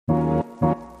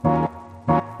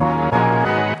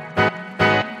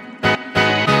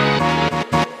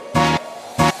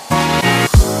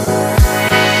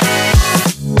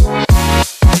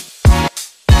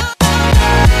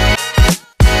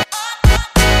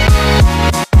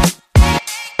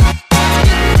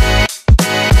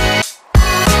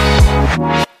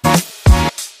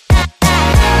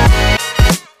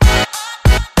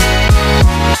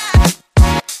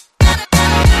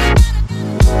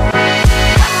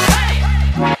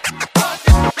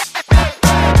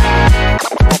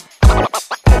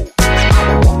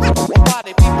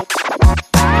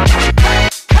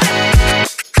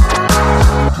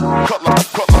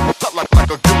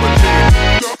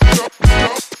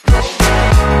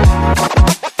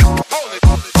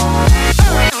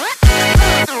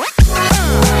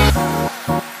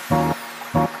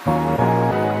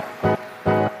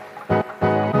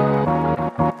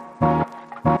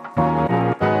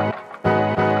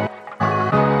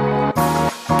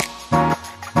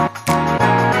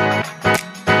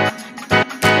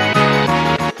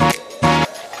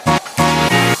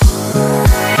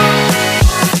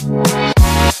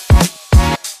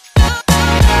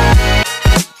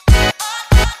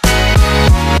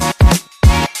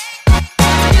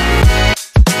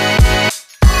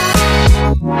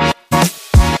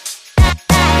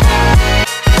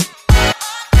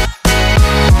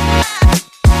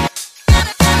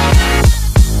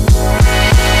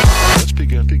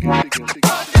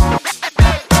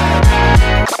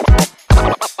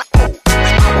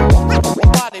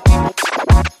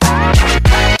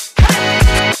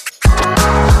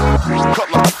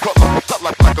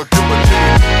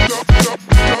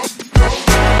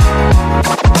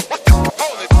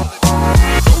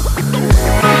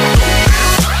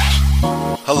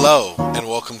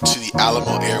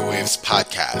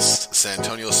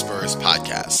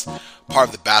part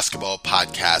of the Basketball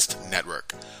Podcast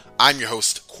Network. I'm your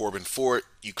host, Corban Ford.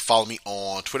 You can follow me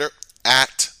on Twitter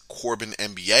at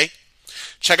CorbanNBA.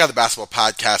 Check out the Basketball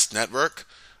Podcast Network,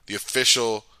 the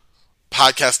official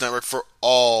podcast network for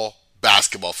all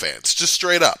basketball fans. Just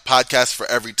straight up, podcasts for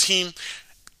every team.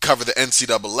 Cover the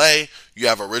NCAA. You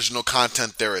have original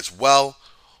content there as well.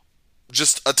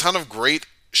 Just a ton of great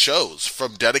shows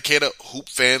from dedicated hoop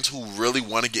fans who really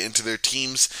want to get into their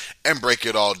teams and break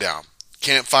it all down.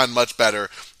 Can't find much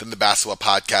better than the Basketball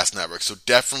Podcast Network. So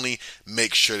definitely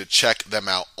make sure to check them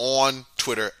out on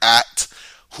Twitter at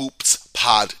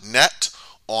HoopsPodNet,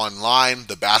 online,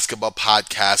 the Basketball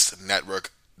Podcast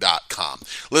Network.com.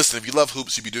 Listen, if you love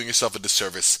hoops, you'd be doing yourself a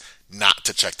disservice not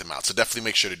to check them out. So definitely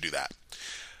make sure to do that.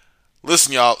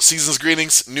 Listen, y'all, season's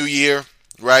greetings, new year,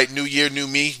 right? New year, new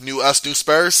me, new us, new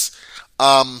Spurs.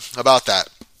 About that.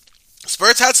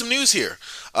 Spurs had some news here.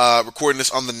 Recording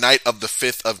this on the night of the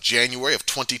 5th of January of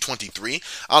 2023.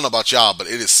 I don't know about y'all, but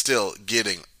it is still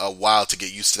getting a while to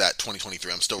get used to that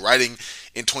 2023. I'm still writing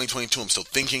in 2022. I'm still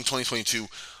thinking 2022.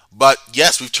 But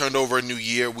yes, we've turned over a new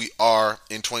year. We are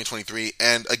in 2023.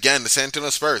 And again, the San Antonio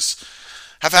Spurs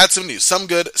have had some news. Some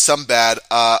good, some bad.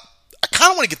 I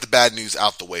kind of want to get the bad news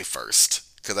out the way first,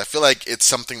 because I feel like it's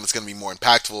something that's going to be more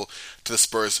impactful to the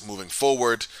Spurs moving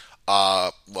forward.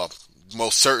 Well,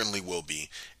 most certainly will be.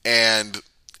 And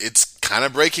it's kind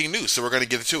of breaking news, so we're going to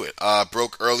get into it.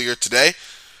 Broke earlier today,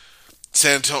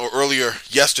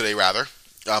 yesterday rather,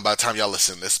 by the time y'all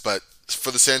listen to this. But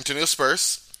for the San Antonio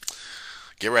Spurs,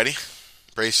 get ready,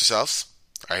 brace yourselves.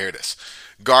 All right, here it is.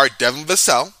 Guard Devin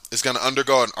Vassell is going to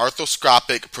undergo an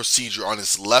arthroscopic procedure on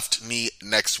his left knee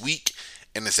next week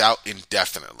and is out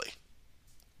indefinitely.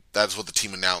 That is what the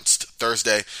team announced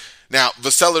Thursday. Now,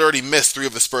 Vassell had already missed 3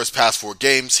 of the Spurs' past 4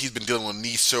 games. He's been dealing with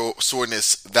knee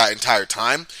soreness that entire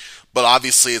time. But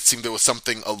obviously, it seemed there was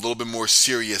something a little bit more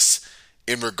serious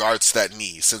in regards to that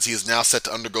knee, since he is now set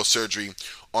to undergo surgery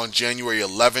on January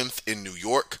 11th in New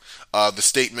York. The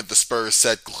statement the Spurs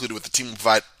said concluded with the team will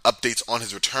provide updates on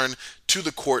his return to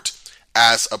the court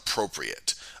as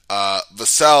appropriate.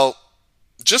 Vassell,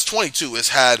 just 22, has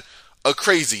had a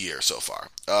crazy year so far.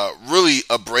 Really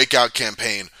a breakout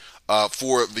campaign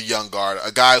for the young guard,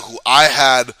 a guy who I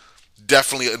had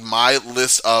definitely in my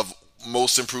list of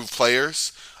most improved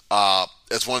players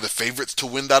as one of the favorites to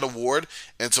win that award,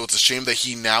 and so it's a shame that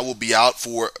he now will be out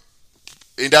for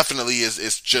indefinitely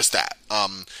is just that.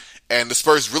 And the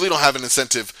Spurs really don't have an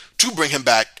incentive to bring him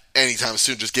back anytime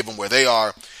soon, just given where they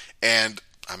are, and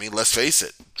I mean, let's face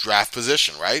it, draft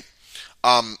position, right?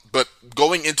 But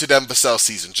going into Devin Vassell's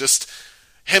season, just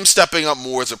him stepping up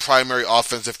more as a primary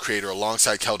offensive creator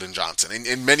alongside Keldon Johnson.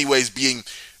 In many ways being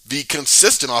the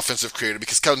consistent offensive creator,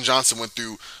 because Keldon Johnson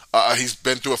he's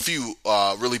been through a few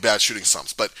really bad shooting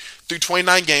slumps. But through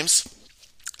 29 games,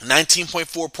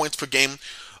 19.4 points per game,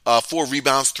 4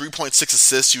 rebounds, 3.6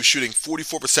 assists. He was shooting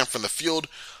 44% from the field,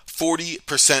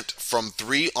 40% from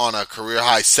 3 on a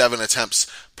career-high 7 attempts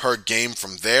per game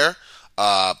from there.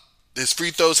 His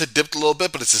free throws had dipped a little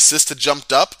bit, but his assists had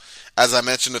jumped up. As I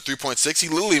mentioned, the 3.6, he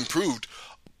literally improved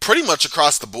pretty much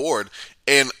across the board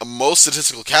in most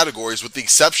statistical categories with the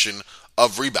exception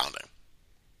of rebounding.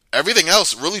 Everything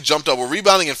else really jumped up. Well,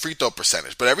 rebounding and free throw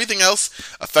percentage, but everything else,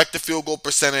 effective field goal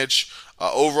percentage,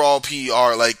 overall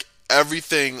PER, like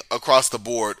everything across the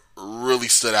board really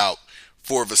stood out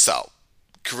for Vassell.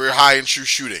 Career high in true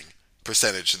shooting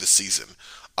percentage this season.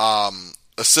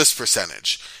 Assist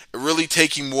percentage. Really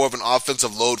taking more of an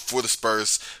offensive load for the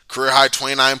Spurs. Career high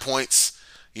 29 points.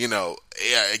 A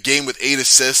game with 8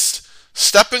 assists.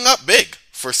 Stepping up big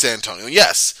for San Antonio.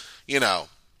 Yes,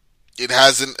 it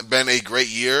hasn't been a great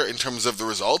year in terms of the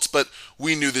results, but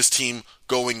we knew this team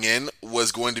going in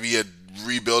was going to be a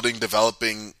rebuilding,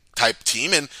 developing type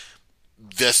team, and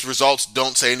this results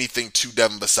don't say anything to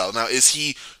Devin Vassell. Now, is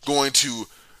he going to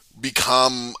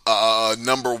become a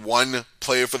number 1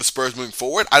 player for the Spurs moving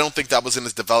forward? I don't think that was in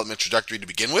his development trajectory to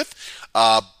begin with.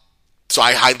 So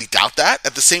I highly doubt that.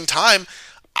 At the same time,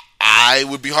 I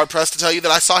would be hard-pressed to tell you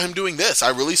that I saw him doing this. I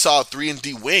really saw a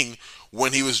 3-and-D wing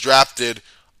when he was drafted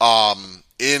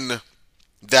in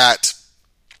that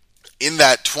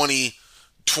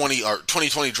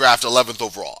 2020 draft, 11th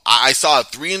overall. I saw a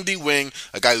 3-and-D wing,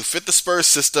 a guy who fit the Spurs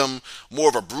system, more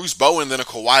of a Bruce Bowen than a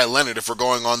Kawhi Leonard if we're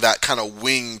going on that kind of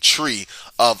wing tree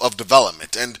of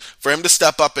development. And for him to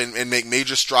step up and make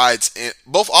major strides,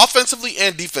 both offensively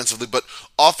and defensively, but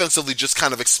offensively just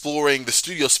kind of exploring the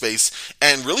studio space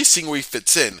and really seeing where he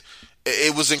fits in,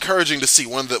 it was encouraging to see,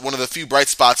 one of the few bright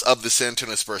spots of the San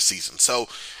Antonio Spurs season. So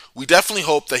we definitely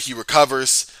hope that he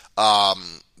recovers.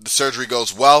 The surgery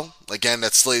goes well. Again,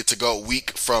 that's slated to go a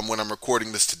week from when I'm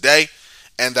recording this today.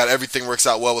 and that everything works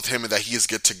out well with him and that he is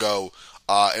good to go.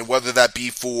 And whether that be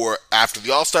for after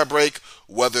the All-Star break,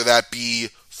 whether that be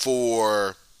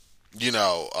for,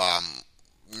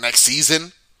 next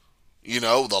season,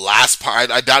 the last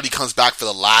part. I doubt he comes back for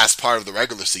the last part of the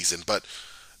regular season, but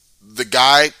the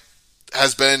guy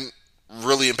has been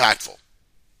really impactful.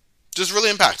 Just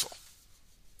really impactful.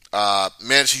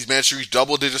 He's managed to reach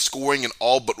double-digit scoring in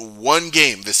all but one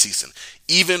game this season,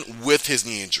 even with his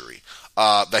knee injury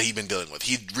that he's been dealing with.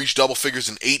 He reached double figures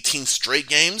in 18 straight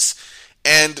games,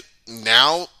 and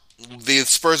now the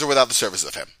Spurs are without the service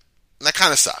of him. And that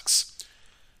kind of sucks.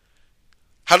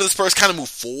 How do the Spurs kind of move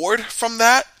forward from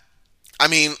that? I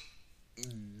mean,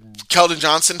 Keldon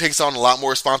Johnson takes on a lot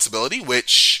more responsibility,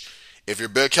 which, if you're a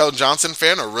big Keldon Johnson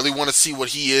fan or really want to see what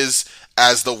he is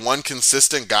as the one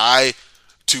consistent guy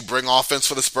to bring offense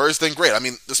for the Spurs, then great. I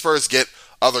mean, the Spurs get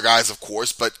other guys, of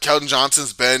course, but Keldon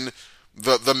Johnson's been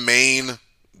the main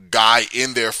guy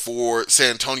in there for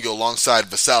San Antonio alongside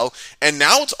Vassell, and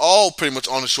now it's all pretty much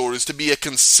on his shoulders to be a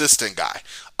consistent guy.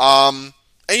 And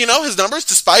his numbers,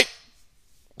 despite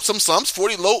some slumps,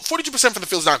 42% from the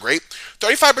field is not great.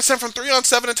 35% from 3 on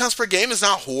 7 attempts per game is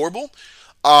not horrible.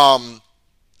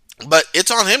 But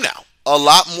it's on him now. A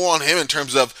lot more on him in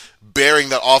terms of bearing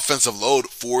that offensive load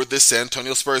for this San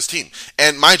Antonio Spurs team.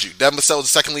 And mind you, Devin Vassell is the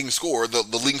second leading scorer. The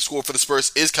leading scorer for the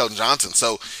Spurs is Keldon Johnson.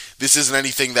 So this isn't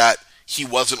anything that he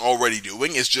wasn't already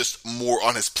doing. It's just more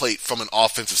on his plate from an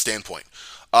offensive standpoint.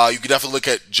 You could definitely look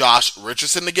at Josh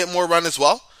Richardson to get more run as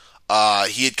well.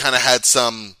 He had kind of had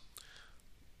some,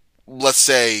 let's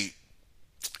say,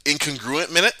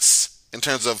 incongruent minutes in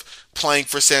terms of playing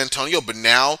for San Antonio, but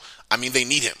now, I mean, they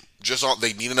need him.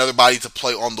 They need another body to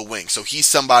play on the wing. So he's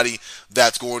somebody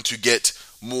that's going to get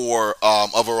more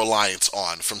of a reliance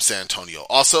on from San Antonio.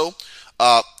 Also,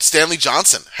 Stanley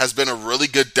Johnson has been a really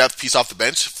good depth piece off the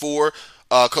bench for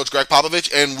Coach Greg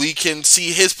Popovich, and we can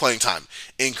see his playing time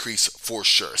increase for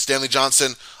sure. Stanley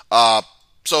Johnson,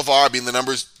 so far, I mean, the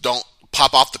numbers don't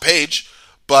pop off the page,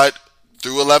 but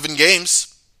through 11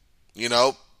 games,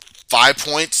 5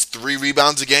 points, 3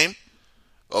 rebounds a game,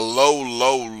 a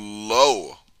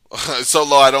low. So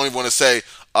low, I don't even want to say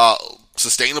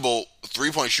sustainable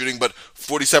 3-point shooting, but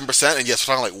 47%, and yes,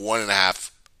 we're talking like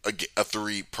 1.5 a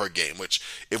 3 per game, which,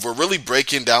 if we're really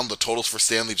breaking down the totals for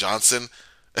Stanley Johnson,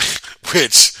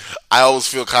 which I always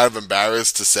feel kind of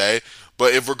embarrassed to say,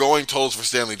 but if we're going totals for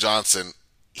Stanley Johnson,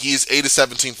 he's 8 of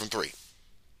 17 from 3.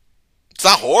 It's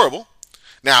not horrible.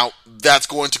 Now, that's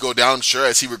going to go down, sure,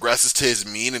 as he regresses to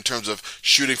his mean in terms of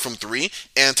shooting from 3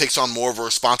 and takes on more of a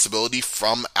responsibility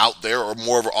from out there, or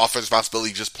more of an offensive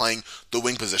responsibility just playing the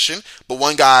wing position. But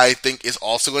one guy I think is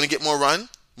also going to get more run,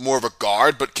 more of a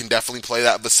guard, but can definitely play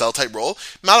that Vassell-type role,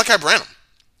 Malachi Branham.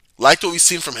 Liked what we've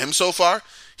seen from him so far.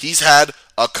 He's had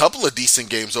a couple of decent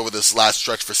games over this last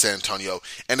stretch for San Antonio,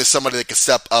 and is somebody that can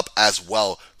step up as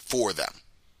well for them.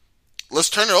 Let's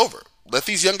turn it over. Let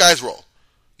these young guys roll.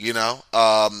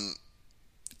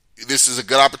 This is a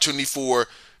good opportunity for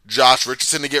Josh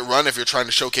Richardson to get run if you're trying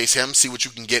to showcase him, see what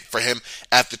you can get for him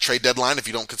at the trade deadline if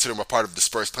you don't consider him a part of the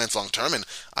Spurs' plans long term. And,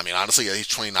 I mean, honestly, he's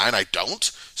 29, I don't.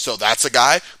 So that's a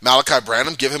guy. Malachi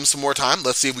Branham, give him some more time.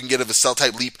 Let's see if we can get a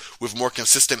Vassell-type leap with more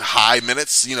consistent high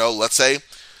minutes, let's say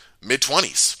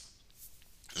mid-20s.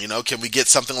 Can we get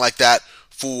something like that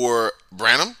for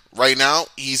Branham? Right now,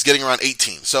 he's getting around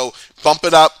 18. So bump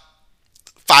it up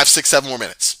 5, 6, 7 more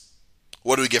minutes.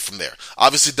 What do we get from there?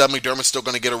 Obviously, Doug McDermott's still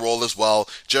going to get a role as well.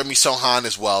 Jeremy Sohan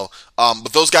as well.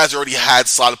 But those guys already had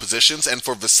slotted positions. And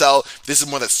for Vassell, this is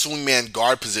more that swingman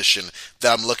guard position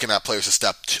that I'm looking at players to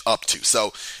step up to.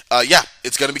 So,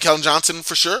 it's going to be Keldon Johnson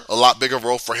for sure. A lot bigger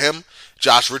role for him.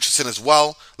 Josh Richardson as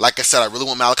well. Like I said, I really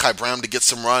want Malachi Branham to get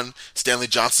some run. Stanley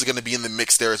Johnson's going to be in the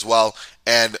mix there as well.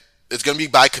 And it's going to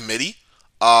be by committee.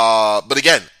 But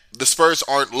again, the Spurs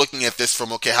aren't looking at this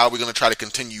from, okay, how are we going to try to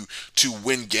continue to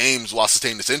win games while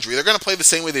sustaining this injury? They're going to play the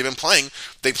same way they've been playing.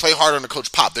 They play hard under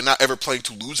Coach Pop. They're not ever playing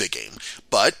to lose a game.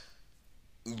 But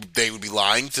they would be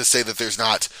lying to say that there's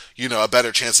not, a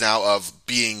better chance now of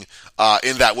being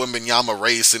in that Wembanyama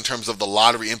race in terms of the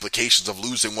lottery implications of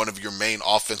losing one of your main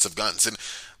offensive guns. And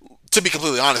to be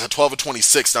completely honest, at 12 of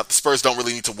 26, the Spurs don't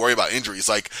really need to worry about injuries.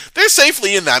 Like, they're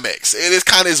safely in that mix. It is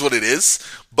kind of is what it is,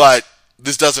 but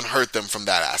this doesn't hurt them from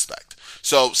that aspect.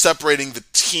 So separating the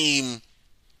team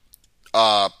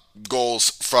goals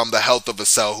from the health of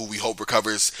Vassell, who we hope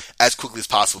recovers as quickly as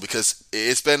possible, because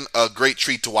it's been a great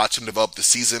treat to watch him develop this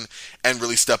season and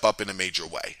really step up in a major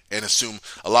way and assume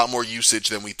a lot more usage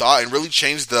than we thought, and really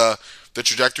change the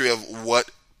trajectory of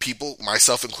what people,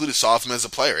 myself included, saw of him as a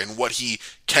player and what he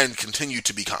can continue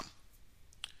to become.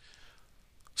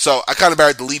 So I kind of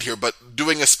buried the lead here, but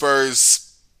doing a Spurs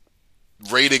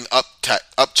rating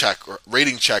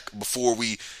check before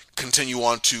we continue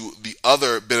on to the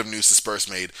other bit of news the Spurs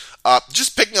made.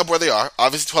 Just picking up where they are,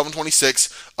 obviously 12 and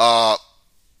 26.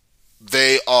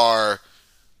 They are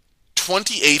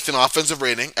 28th in offensive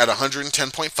rating at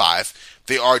 110.5.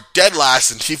 They are dead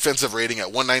last in defensive rating at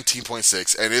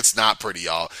 119.6, and it's not pretty,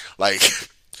 y'all. Like,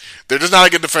 they're just not a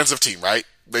good defensive team, right?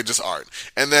 They just aren't.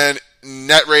 And then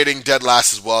net rating dead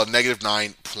last as well, negative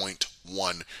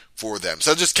 9.1 for them.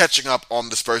 So just catching up on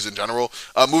the Spurs in general.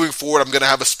 Moving forward, I'm going to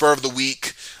have a Spur of the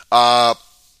Week and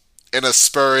a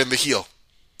Spur in the heel.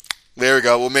 There we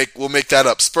go. We'll make that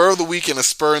up. Spur of the Week and a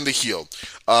Spur in the heel.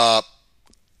 A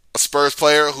Spurs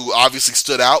player who obviously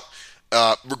stood out,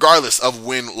 regardless of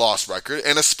win-loss record,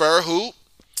 and a Spur who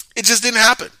it just didn't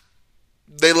happen.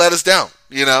 They let us down,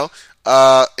 you know?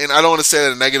 And I don't want to say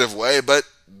that in a negative way, but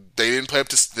they didn't play up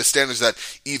to the standards that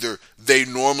either they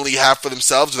normally have for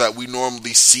themselves or that we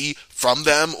normally see from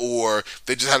them, or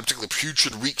they just had a particularly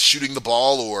putrid week shooting the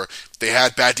ball, or they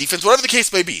had bad defense, whatever the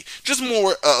case may be. Just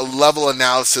more level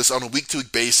analysis on a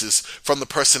week-to-week basis from the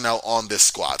personnel on this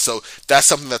squad. So that's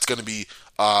something that's going to be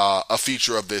a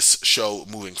feature of this show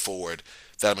moving forward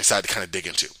that I'm excited to kind of dig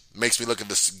into. Makes me look at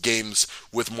this games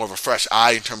with more of a fresh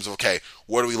eye in terms of, okay,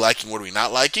 what are we liking, what are we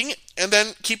not liking, and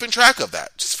then keeping track of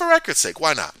that. Just for record's sake,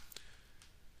 why not?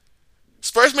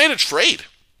 Spurs made a trade.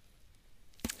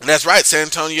 And that's right, San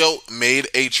Antonio made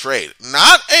a trade.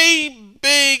 Not a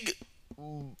big,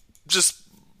 just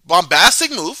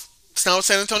bombastic move. It's not what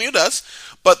San Antonio does.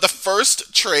 But the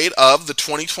first trade of the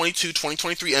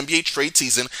 2022-2023 NBA trade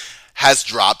season has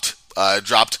dropped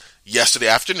yesterday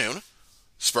afternoon.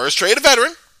 Spurs trade a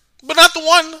veteran, but not the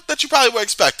one that you probably were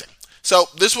expecting. So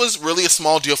this was really a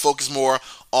small deal focused more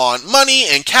on money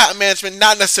and cap management,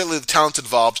 not necessarily the talent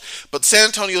involved, but San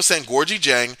Antonio sent Gorgui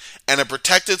Dieng and a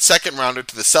protected second rounder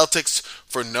to the Celtics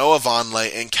for Noah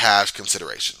Vonleh and cash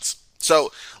considerations.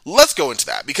 So let's go into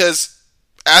that, because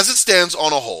as it stands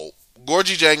on a whole,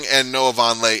 Gorgui Dieng and Noah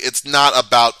Vonleh, it's not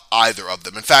about either of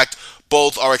them. In fact,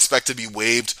 both are expected to be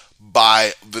waived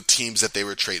by the teams that they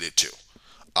were traded to.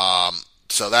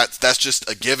 So that's just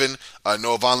a given.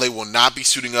 Noah Vonleh will not be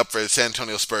suiting up for the San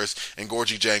Antonio Spurs, and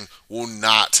Gorgui Dieng will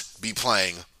not be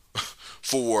playing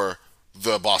for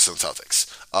the Boston Celtics.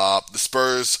 The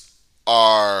Spurs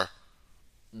are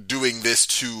doing this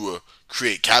to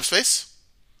create cap space,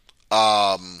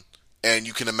 and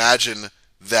you can imagine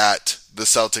that the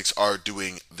Celtics are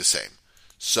doing the same.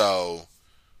 So,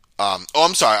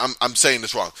 I'm sorry, I'm saying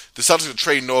this wrong. The Celtics are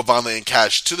trading Noah Vonleh in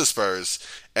cash to the Spurs,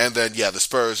 and then, the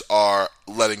Spurs are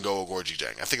letting go of Gorgui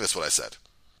Dieng. I think that's what I said.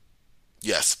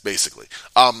 Yes, basically.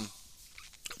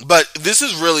 But this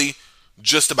is really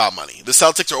just about money. The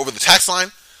Celtics are over the tax line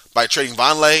by trading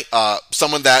Vonleh,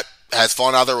 someone that has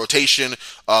fallen out of their rotation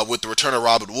with the return of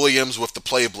Robert Williams, with the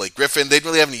play of Blake Griffin. They didn't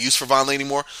really have any use for Vonleh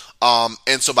anymore.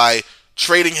 And so by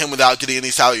trading him without getting any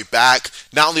salary back,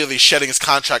 not only are they shedding his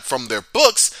contract from their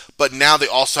books, but now they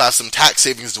also have some tax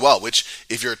savings as well, which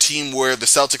if you're a team where the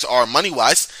Celtics are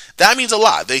money-wise, that means a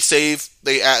lot. They stand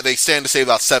to save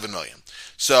about $7 million.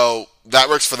 So that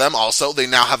works for them also. They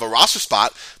now have a roster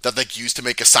spot that they can use to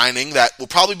make a signing that will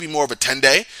probably be more of a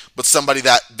 10-day, but somebody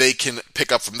that they can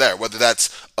pick up from there, whether that's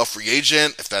a free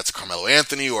agent, if that's Carmelo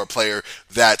Anthony, or a player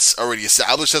that's already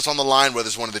established that's on the line, whether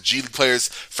it's one of the G League players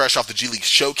fresh off the G League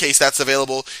showcase that's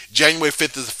available. January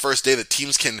 5th is the first day that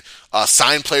teams can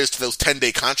sign players to those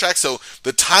 10-day contracts, so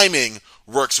the timing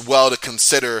works well to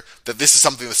consider that this is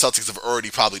something the Celtics have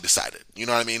already probably decided. You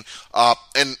know what I mean?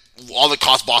 And all it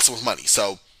costs Boston was money.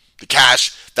 So the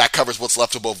cash, that covers what's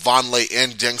left of both Vonleh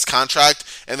and Dieng's contract.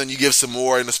 And then you give some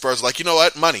more, and the Spurs are like, you know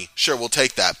what? Money. Sure, we'll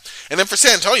take that. And then for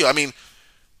San Antonio, I mean,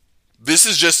 this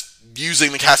is just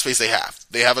using the cash space they have.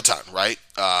 They have a ton, right?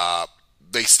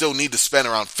 They still need to spend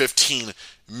around $15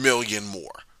 million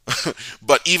more.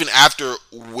 But even after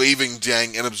waiving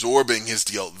Dieng and absorbing his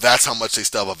deal, that's how much they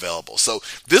still have available. So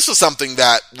this was something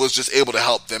that was just able to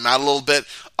help them out a little bit.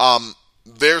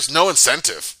 There's no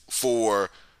incentive for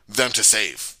them to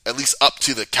save, at least up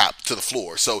to the cap, to the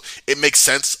floor. So it makes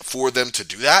sense for them to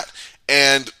do that.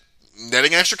 And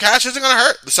netting extra cash isn't going to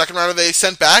hurt. The second rounder they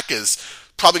sent back is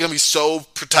probably going to be so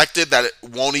protected that it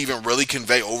won't even really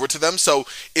convey over to them. So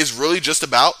it's really just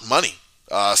about money.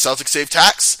 Celtics save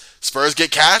tax, Spurs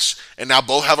get cash, and now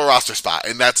both have a roster spot.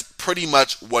 And that's pretty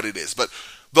much what it is. But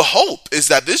the hope is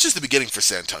that this is just the beginning for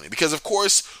San Antonio. Because, of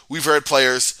course, we've heard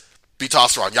players be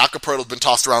tossed around. Jakob Poeltl's been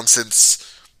tossed around since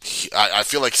he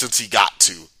got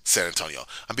to San Antonio.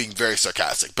 I'm being very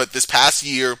sarcastic. But this past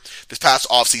year, this past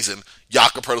offseason,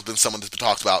 Jakob Poeltl's been someone that's been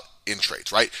talked about in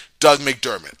trades, right? Doug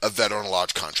McDermott, a vet on a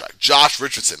large contract. Josh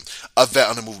Richardson, a vet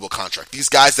on a movable contract. These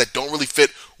guys that don't really fit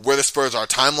where the Spurs are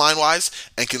timeline-wise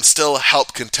and can still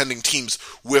help contending teams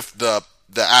with the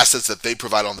assets that they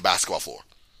provide on the basketball floor.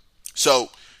 So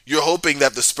you're hoping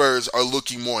that the Spurs are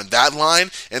looking more in that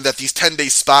line and that these 10-day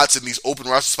spots and these open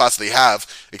roster spots they have,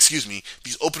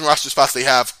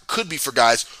 could be for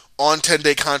guys on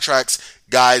 10-day contracts,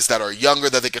 guys that are younger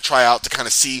that they could try out to kind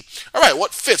of see, all right,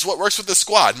 what fits, what works with the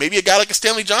squad. Maybe a guy like a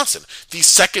Stanley Johnson. These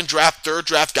second draft, third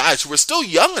draft guys who are still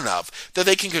young enough that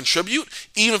they can contribute,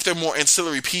 even if they're more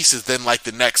ancillary pieces than like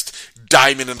the next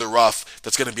diamond in the rough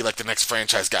that's going to be like the next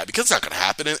franchise guy, because it's not going to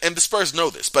happen, and the Spurs know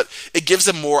this, but it gives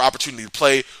them more opportunity to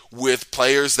play with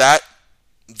players that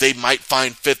they might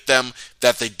find fit them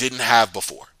that they didn't have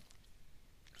before.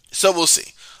 So we'll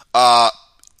see.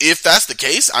 If that's the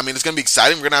case, I mean, it's going to be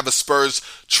exciting. We're going to have a Spurs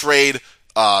trade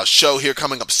show here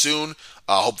coming up soon.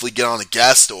 Hopefully get on a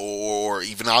guest, or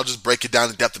even I'll just break it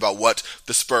down in depth about what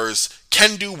the Spurs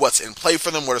can do, what's in play for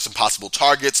them, what are some possible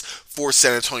targets for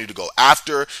San Antonio to go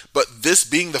after. But this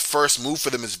being the first move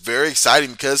for them is very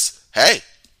exciting because, hey,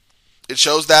 it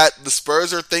shows that the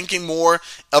Spurs are thinking more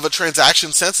of a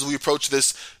transaction sense as we approach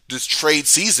this trade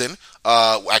season.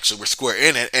 Actually, we're square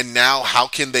in it, and now how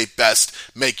can they best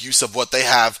make use of what they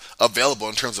have available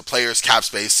in terms of players, cap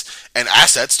space, and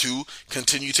assets to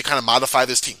continue to kind of modify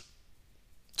this team.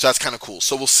 So that's kind of cool.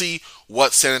 So we'll see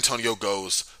what San Antonio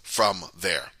goes from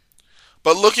there.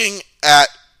 But looking at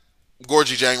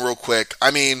Gorgui Dieng real quick, I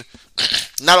mean,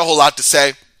 not a whole lot to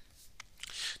say.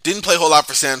 Didn't play a whole lot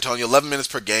for San Antonio, 11 minutes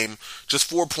per game, just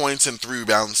 4 points and 3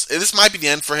 rebounds. This might be the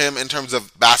end for him in terms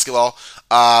of basketball.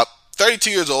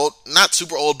 32 years old, not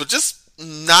super old, but just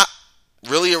not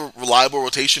really a reliable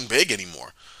rotation big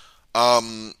anymore.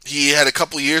 He had a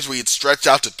couple years where he had stretched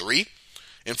out to 3.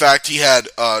 In fact, he had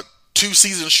 2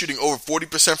 seasons shooting over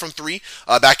 40% from 3.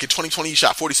 Back in 2020, he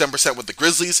shot 47% with the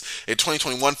Grizzlies. In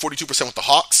 2021, 42% with the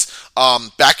Hawks.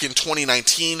 Back in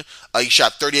 2019, he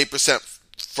shot 38%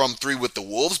 from 3 with the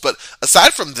Wolves. But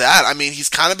aside from that, I mean, he's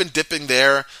kind of been dipping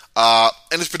there, and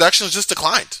his production has just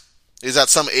declined. Is that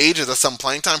some age? Is that some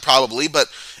playing time? Probably. But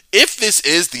if this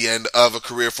is the end of a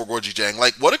career for Gorgui Dieng,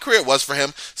 like what a career it was for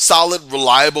him, solid,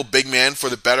 reliable big man for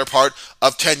the better part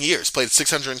of 10 years. Played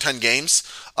 610 games,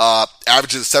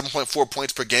 averages 7.4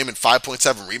 points per game and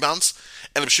 5.7 rebounds.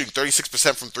 Ended up shooting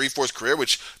 36% from 3 for his career,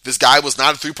 which this guy was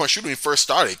not a 3-point shooter when he first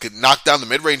started. He could knock down the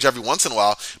mid-range every once in a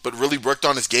while, but really worked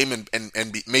on his game and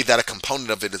made that a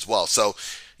component of it as well. So,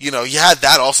 you know, he had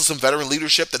that, also some veteran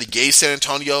leadership that he gave San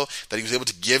Antonio, that he was able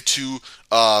to give to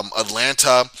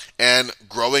Atlanta, and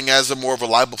growing as a more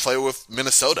reliable player with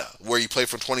Minnesota, where he played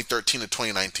from 2013 to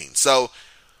 2019. So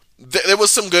there was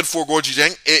some good for Gorgui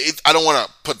Dieng. I don't want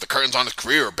to put the curtains on his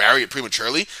career or bury it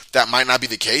prematurely. That might not be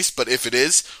the case, but if it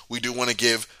is, we do want to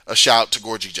give a shout to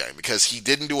Gorgui Dieng because he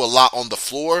didn't do a lot on the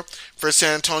floor for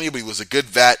San Antonio, but he was a good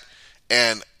vet,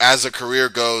 and as a career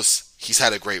goes, he's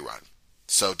had a great run.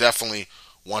 So definitely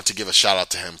want to give a shout out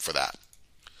to him for that.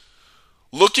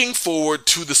 Looking forward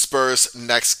to the Spurs'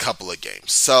 next couple of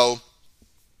games. So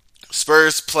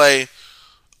Spurs play,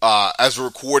 as we're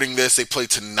recording this, they play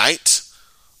tonight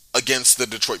against the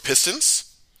Detroit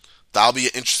Pistons. That'll be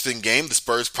an interesting game. The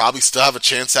Spurs probably still have a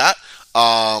chance at.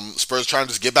 Spurs trying to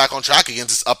just get back on track against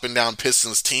this up and down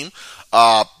Pistons team.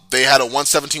 They had a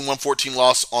 117-114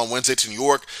 loss on Wednesday to New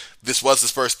York. This was the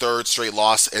Spurs' 3rd straight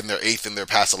loss and their 8th in their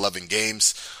past 11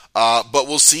 games. But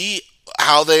we'll see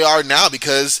how they are now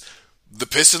because the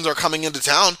Pistons are coming into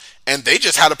town and they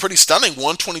just had a pretty stunning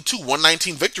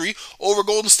 122-119 victory over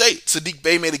Golden State. Sadiq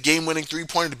Bey made a game-winning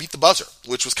 3-pointer to beat the buzzer,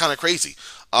 which was kind of crazy.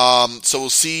 So we'll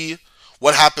see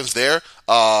what happens there.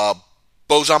 Bojan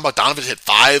Bogdanovic hit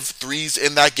 5 threes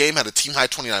in that game, had a team-high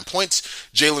 29 points.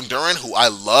 Jalen Duren, who I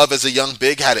love as a young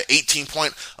big, had an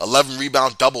 18-point,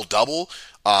 11-rebound double-double.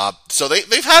 So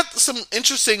they've had some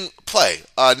interesting play,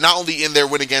 not only in their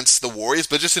win against the Warriors,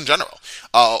 but just in general.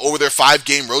 Over their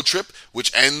 5-game road trip,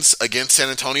 which ends against San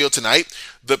Antonio tonight,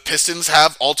 the Pistons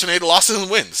have alternated losses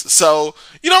and wins. So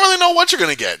you don't really know what you're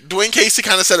going to get. Dwayne Casey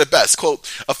kind of said it best. Quote,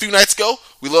 "A few nights ago,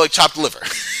 we looked like chopped liver."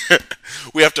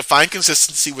 We have to find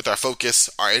consistency with our focus,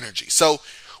 our energy. So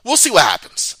we'll see what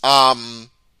happens.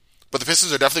 But the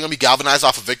Pistons are definitely going to be galvanized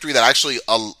off a victory that actually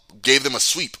gave them a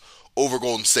sweep over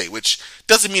Golden State, which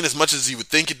doesn't mean as much as you would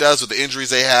think it does with the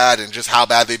injuries they had and just how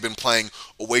bad they've been playing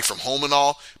away from home and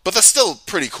all, but that's still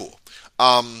pretty cool.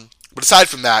 But aside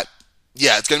from that,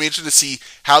 yeah, it's going to be interesting to see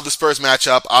how the Spurs match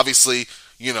up. Obviously,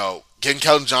 you know, getting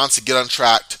Keldon Johnson get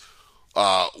untracked.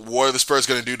 What are the Spurs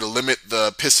going to do to limit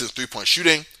the Pistons' 3-point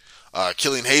shooting?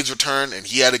 Killian Hayes returned, and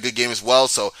he had a good game as well,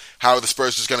 so how are the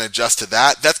Spurs just going to adjust to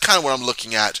that? That's kind of what I'm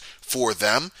looking at for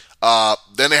them.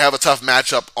 Then they have a tough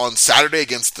matchup on Saturday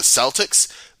against the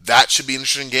Celtics. That should be an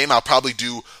interesting game. I'll probably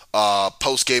do a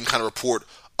post-game kind of report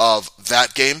of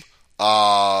that game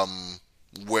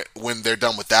when they're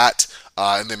done with that.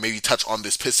 And then maybe touch on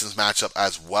this Pistons matchup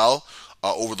as well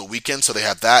over the weekend. So they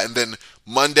have that. And then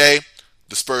Monday,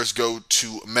 the Spurs go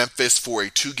to Memphis for a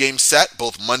 2-game set,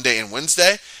 both Monday and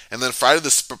Wednesday. And then Friday,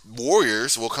 the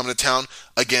Warriors will come to town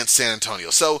against San Antonio.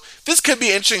 So this could be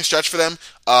an interesting stretch for them.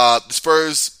 The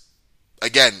Spurs,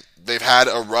 again, they've had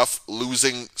a rough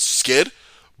losing skid,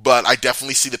 but I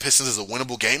definitely see the Pistons as a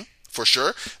winnable game for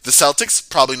sure. The Celtics,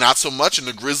 probably not so much. And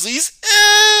the Grizzlies,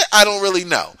 I don't really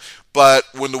know. But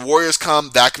when the Warriors come,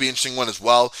 that could be an interesting one as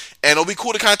well. And it'll be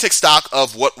cool to kind of take stock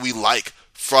of what we like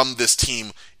from this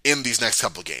team in these next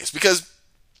couple of games. Because,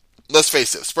 let's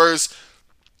face it, Spurs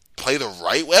play the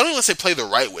right way. I don't even want to say play the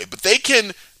right way, but they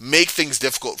can make things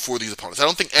difficult for these opponents. I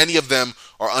don't think any of them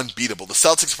are unbeatable. The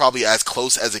Celtics are probably as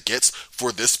close as it gets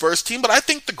for this Spurs team, but I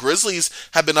think the Grizzlies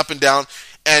have been up and down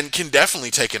and can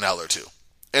definitely take an L or two.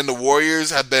 And the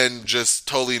Warriors have been just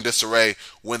totally in disarray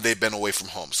when they've been away from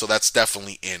home. So that's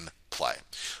definitely in play.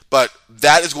 But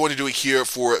that is going to do it here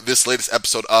for this latest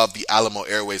episode of the Alamo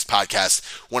Airwaves podcast.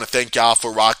 I want to thank y'all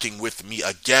for rocking with me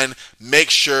again. Make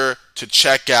sure to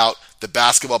check out the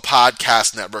Basketball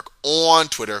Podcast Network on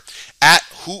Twitter at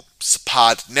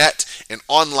HoopsPodNet and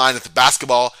online at the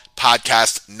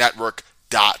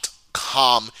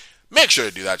BasketballPodcastNetwork.com. Make sure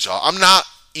to do that, y'all. I'm not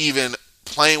even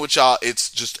playing with y'all. It's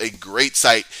just a great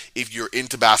site if you're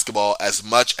into basketball as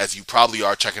much as you probably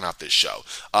are checking out this show.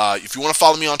 If you want to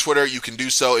follow me on Twitter, you can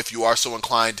do so if you are so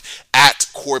inclined at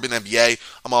Corban NBA.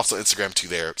 I'm also Instagram too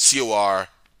there,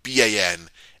 CORBAN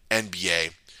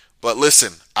NBA. But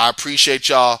listen, I appreciate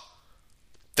y'all.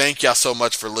 Thank y'all so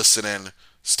much for listening.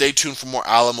 Stay tuned for more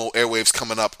Alamo Airwaves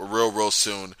coming up real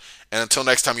soon. And until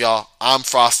next time, y'all, I'm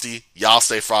Frosty. Y'all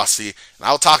stay frosty. And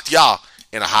I'll talk to y'all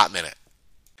in a hot minute.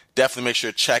 Definitely make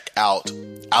sure to check out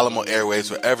Alamo Airwaves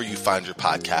wherever you find your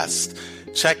podcasts.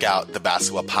 Check out the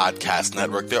Basketball Podcast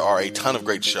Network. There are a ton of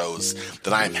great shows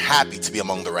that I am happy to be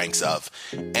among the ranks of.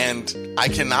 And I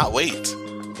cannot wait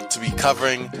to be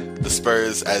covering the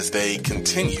Spurs as they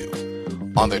continue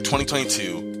on their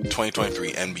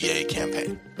 2022-2023 NBA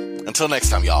campaign. Until next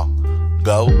time, y'all,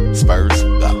 go Spurs,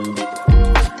 go.